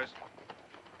down, boys.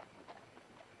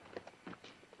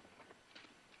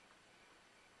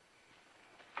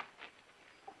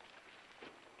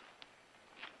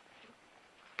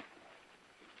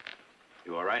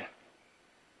 You all right?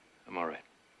 I'm all right.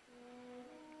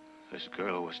 This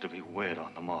girl was to be wed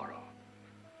on the morrow.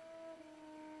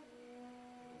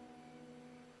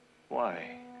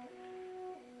 Why?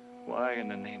 Why, in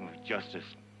the name of justice,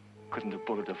 couldn't the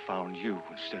bullet have found you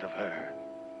instead of her?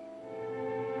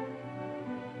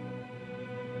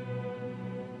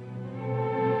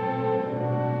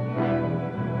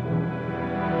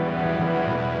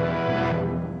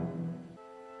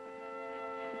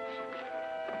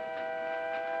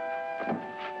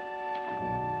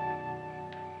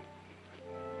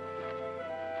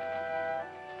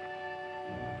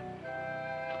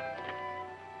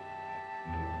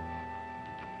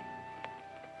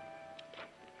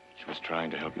 She was trying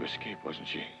to help you escape, wasn't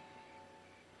she?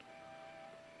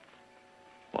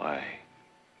 Why?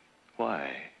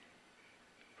 Why?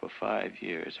 For 5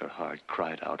 years, her heart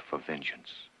cried out for vengeance.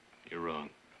 You're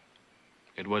wrong.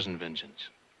 It wasn't vengeance.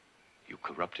 You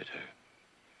corrupted her.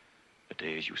 The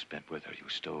days you spent with her, you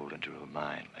stole into her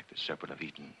mind like the serpent of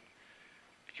Eden.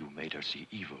 You made her see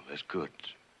evil as good.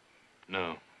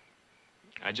 No.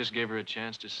 I just gave her a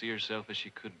chance to see herself as she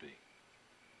could be.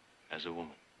 As a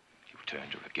woman. You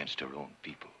turned her against her own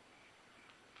people.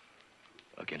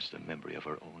 Against the memory of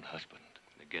her own husband.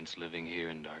 Against living here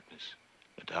in darkness.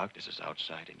 The darkness is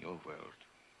outside in your world,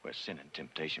 where sin and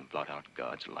temptation blot out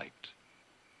God's light.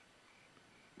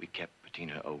 We kept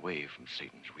Bettina away from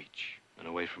Satan's reach. And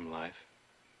away from life.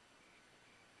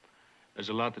 There's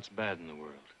a lot that's bad in the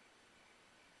world.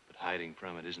 But hiding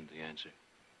from it isn't the answer.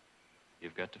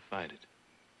 You've got to fight it.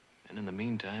 And in the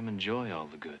meantime, enjoy all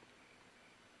the good.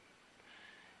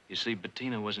 You see,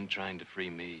 Bettina wasn't trying to free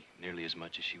me nearly as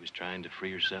much as she was trying to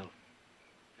free herself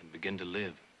and begin to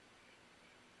live.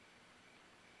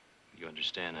 You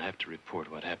understand, I have to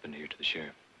report what happened here to the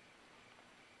sheriff.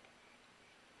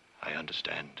 I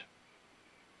understand.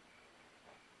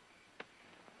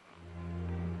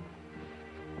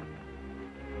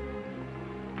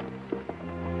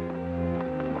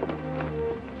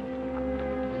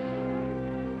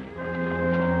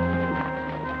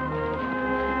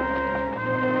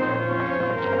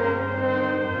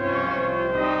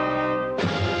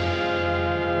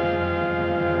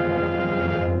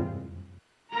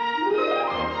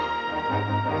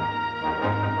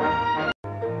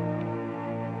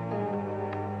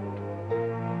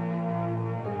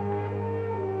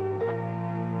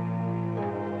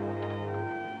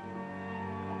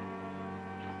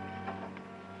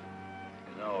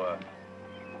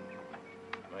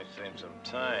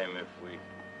 Time if we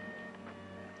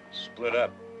split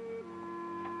up.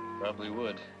 Probably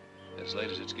would, as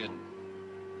late as it's getting.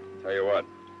 Tell you what,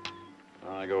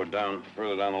 I go down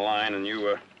further down the line and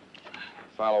you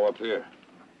follow up here.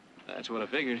 That's what I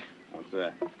figured. What's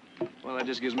that? Well, that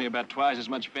just gives me about twice as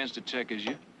much fence to check as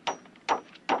you.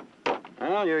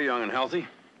 Well, you're young and healthy.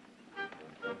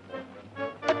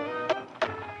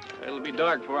 It'll be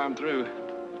dark before I'm through.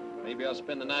 Maybe I'll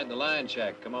spend the night in the lion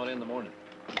shack. Come on in the morning.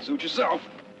 Suit yourself.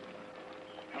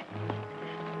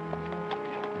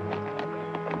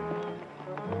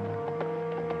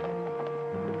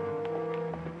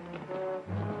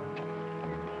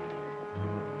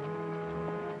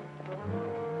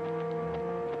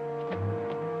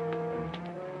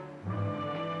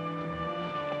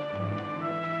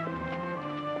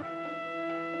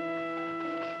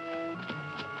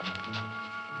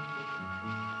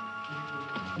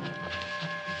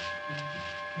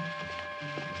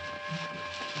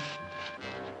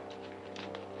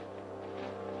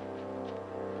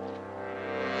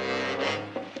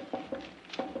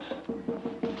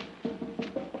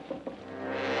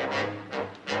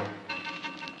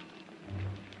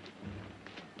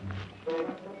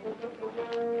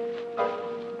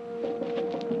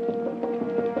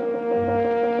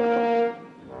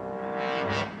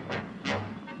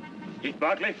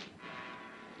 Barkley?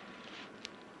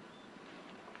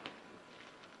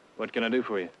 What can I do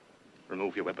for you?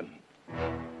 Remove your weapon.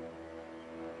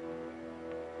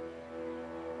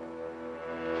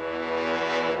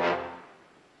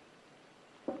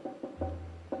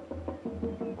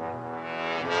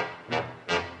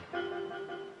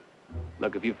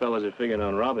 Look, if you fellas are figuring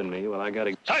on robbing me, well, I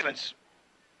gotta... Silence!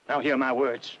 Now hear my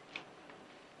words.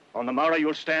 On the morrow,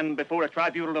 you'll stand before a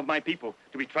tribunal of my people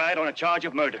to be tried on a charge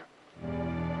of murder.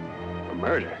 For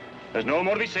murder? There's no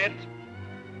more to be said.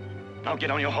 Now get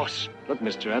on your horse. Look,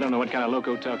 mister, I don't know what kind of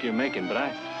loco talk you're making,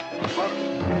 but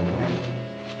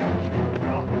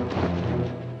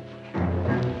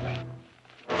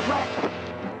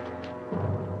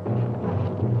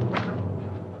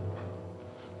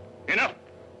Enough!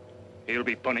 He'll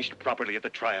be punished properly at the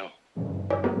trial.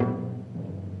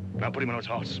 Now put him on his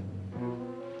horse.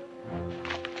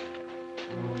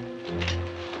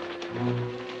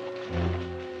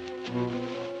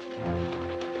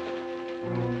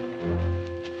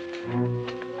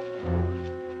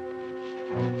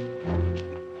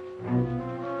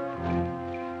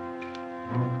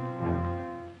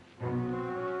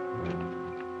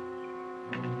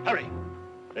 Hurry.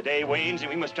 The day wanes and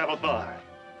we must travel far.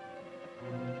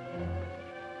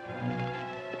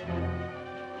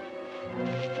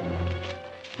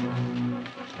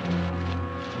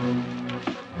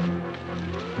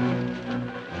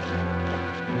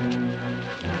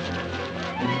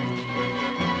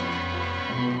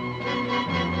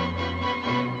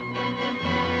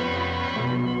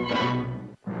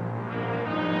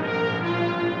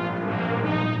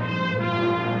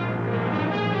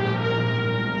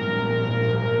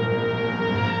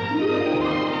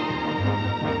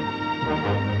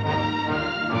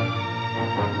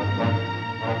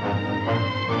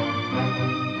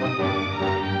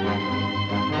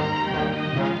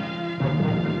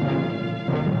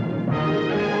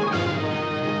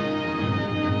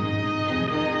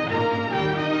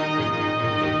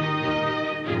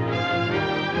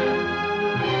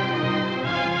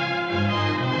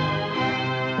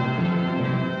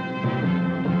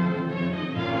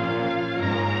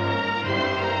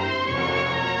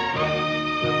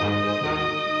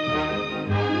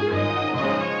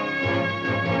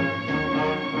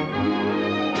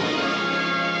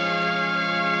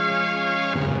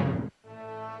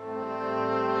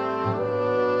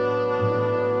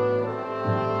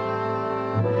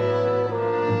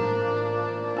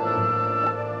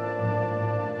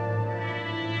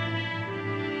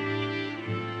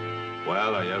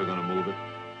 Well, are you ever gonna move it?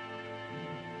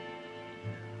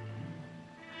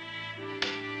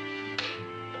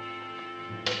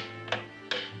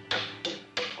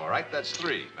 All right, that's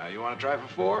 3. Now, you want to try for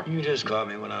 4? You just caught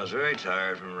me when I was very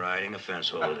tired from riding a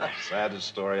fence all day. Saddest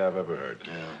story I've ever heard.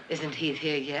 Yeah. Isn't Heath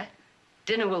here yet?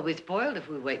 Dinner will be spoiled if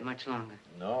we wait much longer.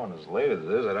 No, and as late as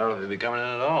it is, I doubt if he'll be coming in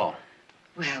at all.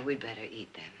 Well, we'd better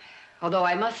eat then. Although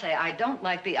I must say, I don't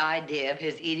like the idea of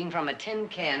his eating from a tin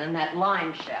can in that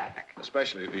line shack.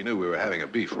 Especially if he knew we were having a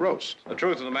beef roast. The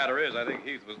truth of the matter is, I think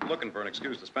Heath was looking for an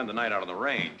excuse to spend the night out on the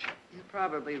range. You're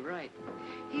probably right.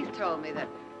 Heath told me that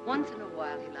once in a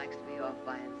while he likes to be off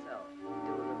by himself,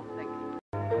 do a little thinking.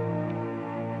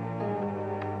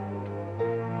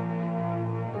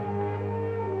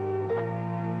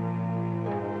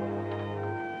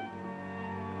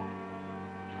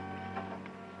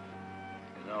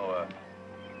 You know,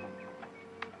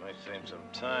 might save some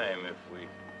time if we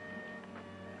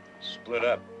split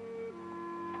up.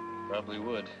 probably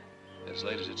would, as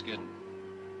late as it's getting.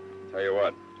 Tell you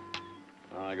what,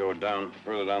 I go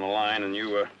further down the line, and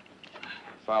you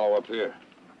follow up here.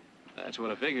 That's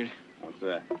what I figured. What's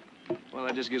that? Well,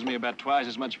 that just gives me about twice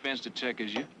as much fence to check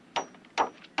as you.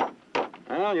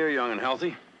 Well, you're young and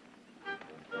healthy.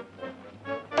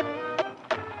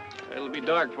 It'll be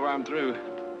dark before I'm through.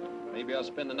 Maybe I'll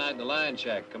spend the night in the lion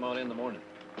shack. Come on in the morning.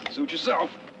 Suit yourself.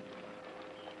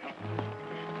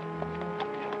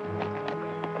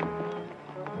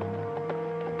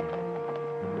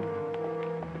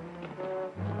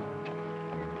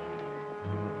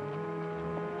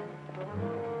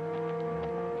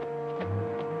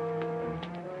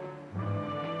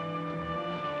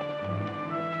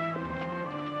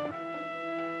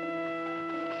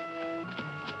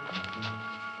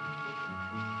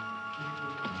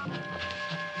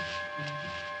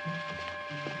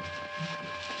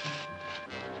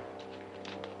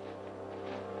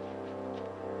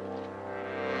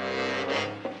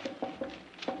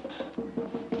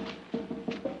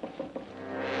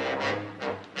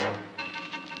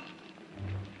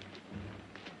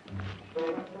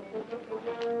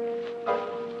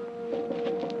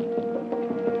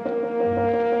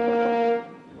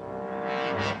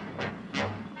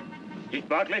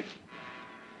 Barkley?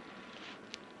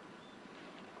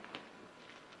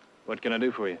 What can I do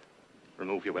for you?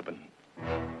 Remove your weapon.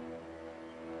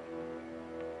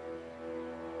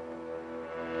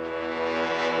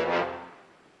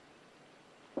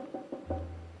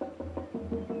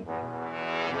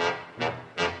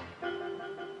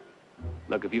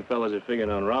 Look, if you fellas are figuring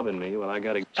on robbing me, well, I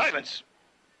gotta... Silence!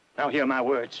 Now hear my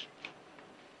words.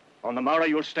 On the morrow,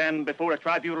 you'll stand before a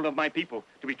tribunal of my people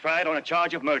to be tried on a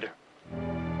charge of murder.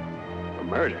 For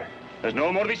murder? There's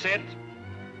no more to be said.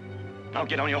 Now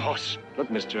get on your horse. Look,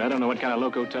 mister, I don't know what kind of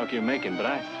loco talk you're making,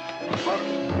 but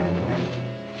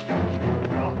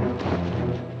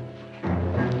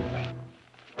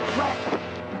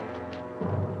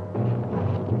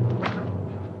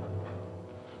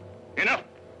Enough!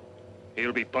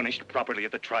 He'll be punished properly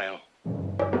at the trial.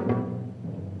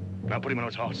 Now put him on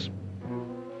his horse.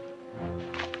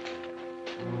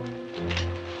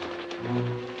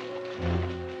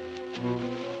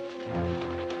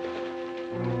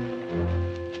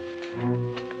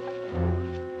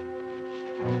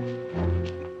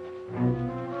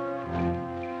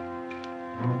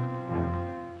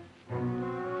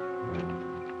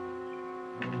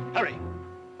 Hurry.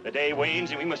 The day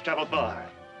wanes and we must travel far.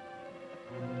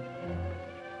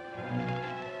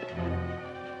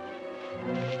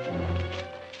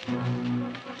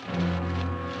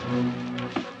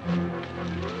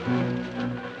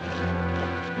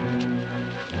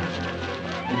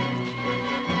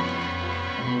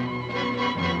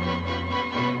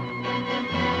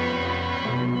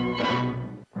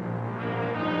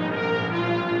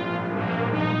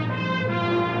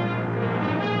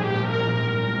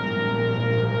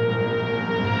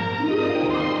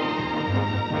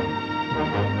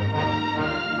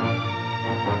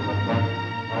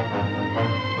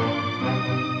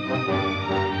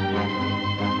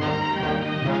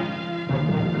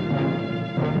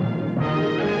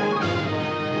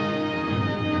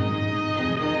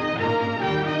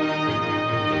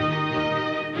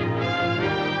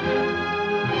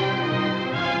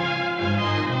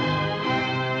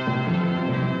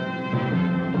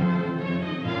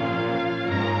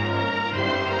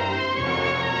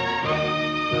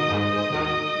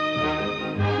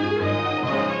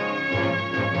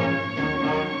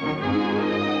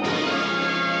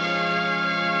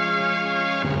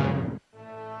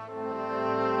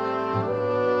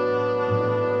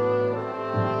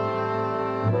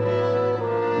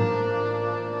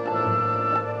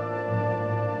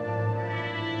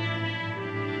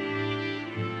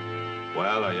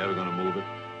 Well, are you ever gonna move it?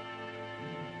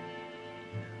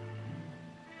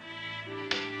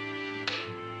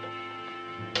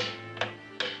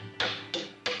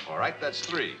 All right, that's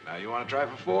 3. Now, you want to try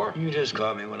for 4? You just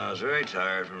caught me when I was very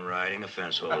tired from riding a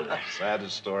fence all day.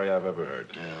 Saddest story I've ever heard.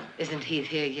 Yeah. Isn't Heath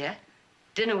here yet?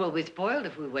 Dinner will be spoiled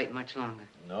if we wait much longer.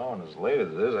 No, and as late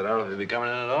as it is, I don't know if he'll be coming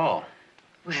in at all.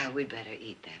 Well, we'd better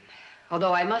eat then.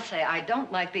 Although I must say, I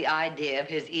don't like the idea of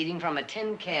his eating from a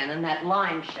tin can in that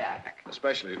lime shack.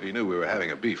 Especially if he knew we were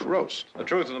having a beef roast. The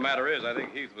truth of the matter is, I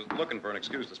think Heath was looking for an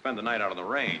excuse to spend the night out on the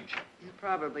range. You're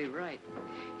probably right.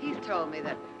 Heath told me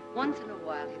that once in a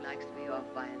while he likes to be off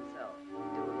by himself,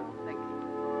 do a little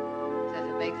thinking. Says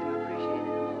it makes him appreciate it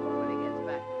more when he gets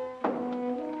back.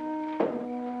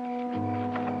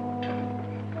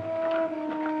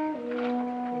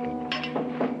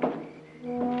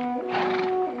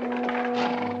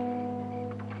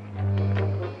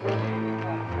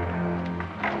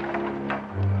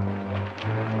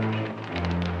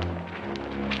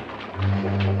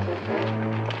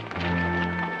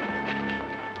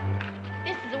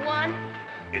 This is the one.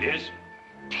 It is?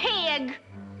 Pig!